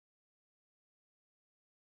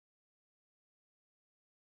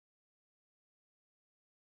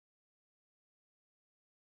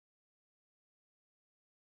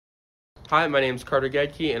Hi, my name is Carter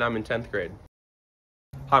Gedke, and I'm in 10th grade.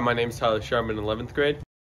 Hi, my name is Tyler Sher. I'm in 11th grade.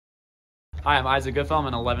 Hi, I'm Isaac Goodfell. I'm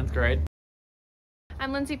in 11th grade.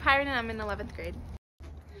 I'm Lindsay Pyron, and I'm in 11th grade.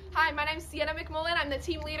 Hi, my name's Sienna McMullen. I'm the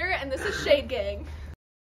team leader, and this is Shade Gang.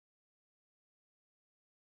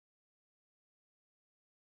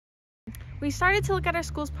 We started to look at our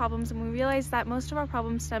school's problems, and we realized that most of our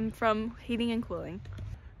problems stem from heating and cooling.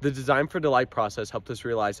 The Design for Delight process helped us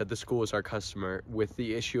realize that the school was our customer, with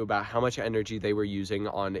the issue about how much energy they were using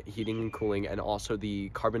on heating and cooling, and also the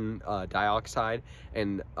carbon dioxide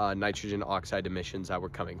and nitrogen oxide emissions that were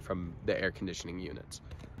coming from the air conditioning units.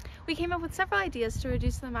 We came up with several ideas to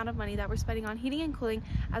reduce the amount of money that we're spending on heating and cooling,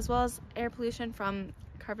 as well as air pollution from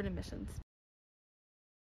carbon emissions.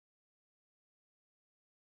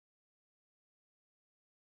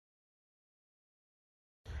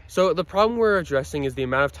 So the problem we're addressing is the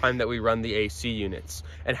amount of time that we run the AC units,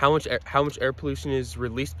 and how much air pollution is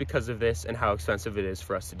released because of this, and how expensive it is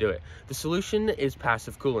for us to do it. The solution is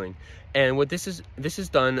passive cooling, and what this is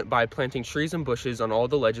done by planting trees and bushes on all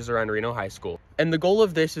the ledges around Reno High School. And the goal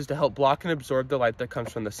of this is to help block and absorb the light that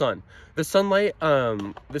comes from the sun. The sunlight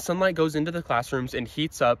goes into the classrooms and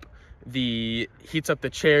heats up the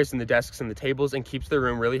chairs and the desks and the tables, and keeps the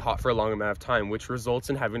room really hot for a long amount of time, which results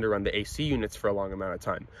in having to run the AC units for a long amount of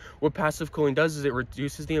time. What passive cooling does is it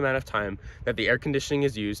reduces the amount of time that the air conditioning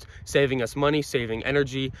is used, saving us money, saving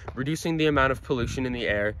energy, reducing the amount of pollution in the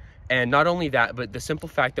air. And not only that, but the simple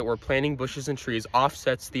fact that we're planting bushes and trees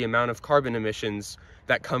offsets the amount of carbon emissions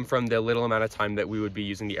that come from the little amount of time that we would be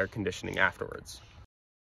using the air conditioning afterwards.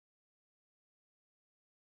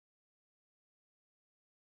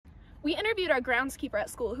 We interviewed our groundskeeper at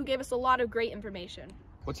school, who gave us a lot of great information.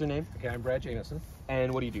 What's your name? Okay, I'm Brad Jameson.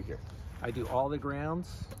 And what do you do here? I do all the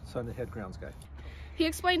grounds, so I'm the head grounds guy. He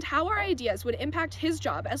explained how our ideas would impact his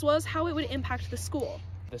job, as well as how it would impact the school.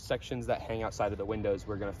 The sections that hang outside of the windows,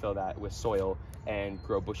 we're going to fill that with soil and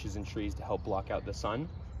grow bushes and trees to help block out the sun,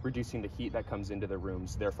 reducing the heat that comes into the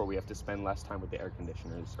rooms. Therefore, we have to spend less time with the air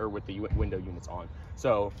conditioners or with the window units on.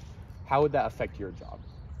 So how would that affect your job?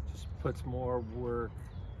 Just puts more work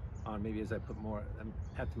on, maybe as I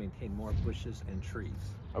have to maintain more bushes and trees.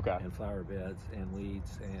 Okay. And flower beds and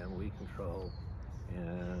weeds and weed control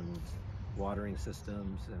and watering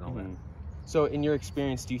systems and all that. So in your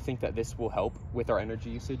experience, do you think that this will help with our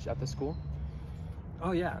energy usage at the school?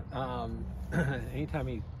 Oh yeah. Anytime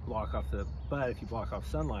you block off if you block off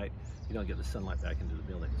sunlight, you don't get the sunlight back into the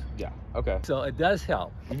buildings. Yeah. Okay. So it does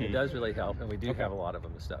help. It does really help, and we do have a lot of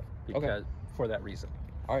them and stuff because for that reason.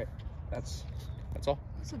 All right. That's all.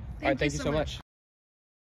 So All right. Thank you so much.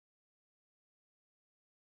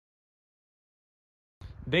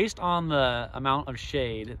 Based on the amount of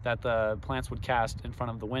shade that the plants would cast in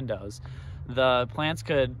front of the windows, the plants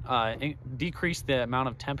could decrease the amount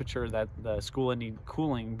of temperature that the school would need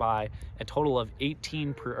cooling by a total of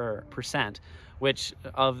 18%, which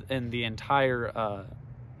in the entire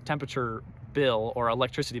temperature bill or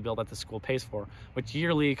electricity bill that the school pays for, which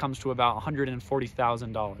yearly comes to about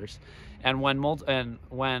 $140,000. And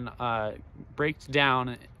when breaks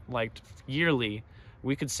down like yearly,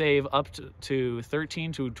 we could save up to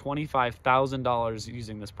 $13,000 to $25,000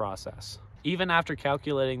 using this process. Even after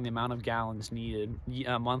calculating the amount of gallons needed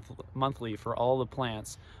monthly for all the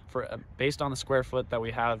plants, based on the square foot that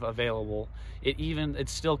we have available, it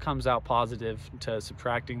still comes out positive to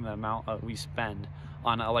subtracting the amount we spend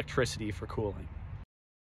on electricity for cooling.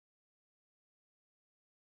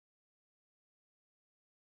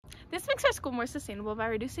 This makes our school more sustainable by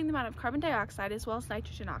reducing the amount of carbon dioxide as well as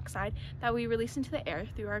nitrogen oxide that we release into the air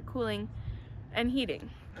through our cooling and heating.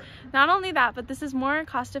 Not only that, but this is more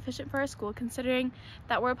cost efficient for our school, considering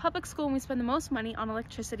that we're a public school and we spend the most money on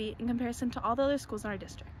electricity in comparison to all the other schools in our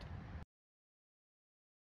district.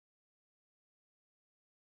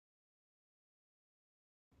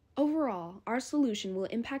 Overall, our solution will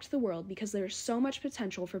impact the world because there is so much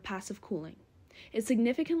potential for passive cooling. It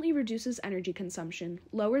significantly reduces energy consumption,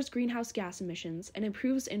 lowers greenhouse gas emissions, and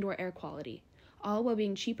improves indoor air quality, all while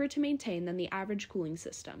being cheaper to maintain than the average cooling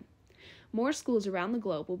system. More schools around the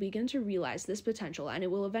globe will begin to realize this potential, and it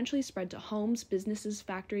will eventually spread to homes, businesses,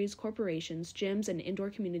 factories, corporations, gyms, and indoor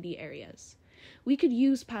community areas. We could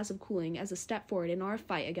use passive cooling as a step forward in our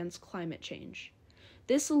fight against climate change.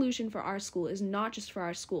 This solution for our school is not just for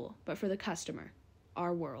our school, but for the customer,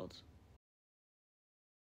 our world.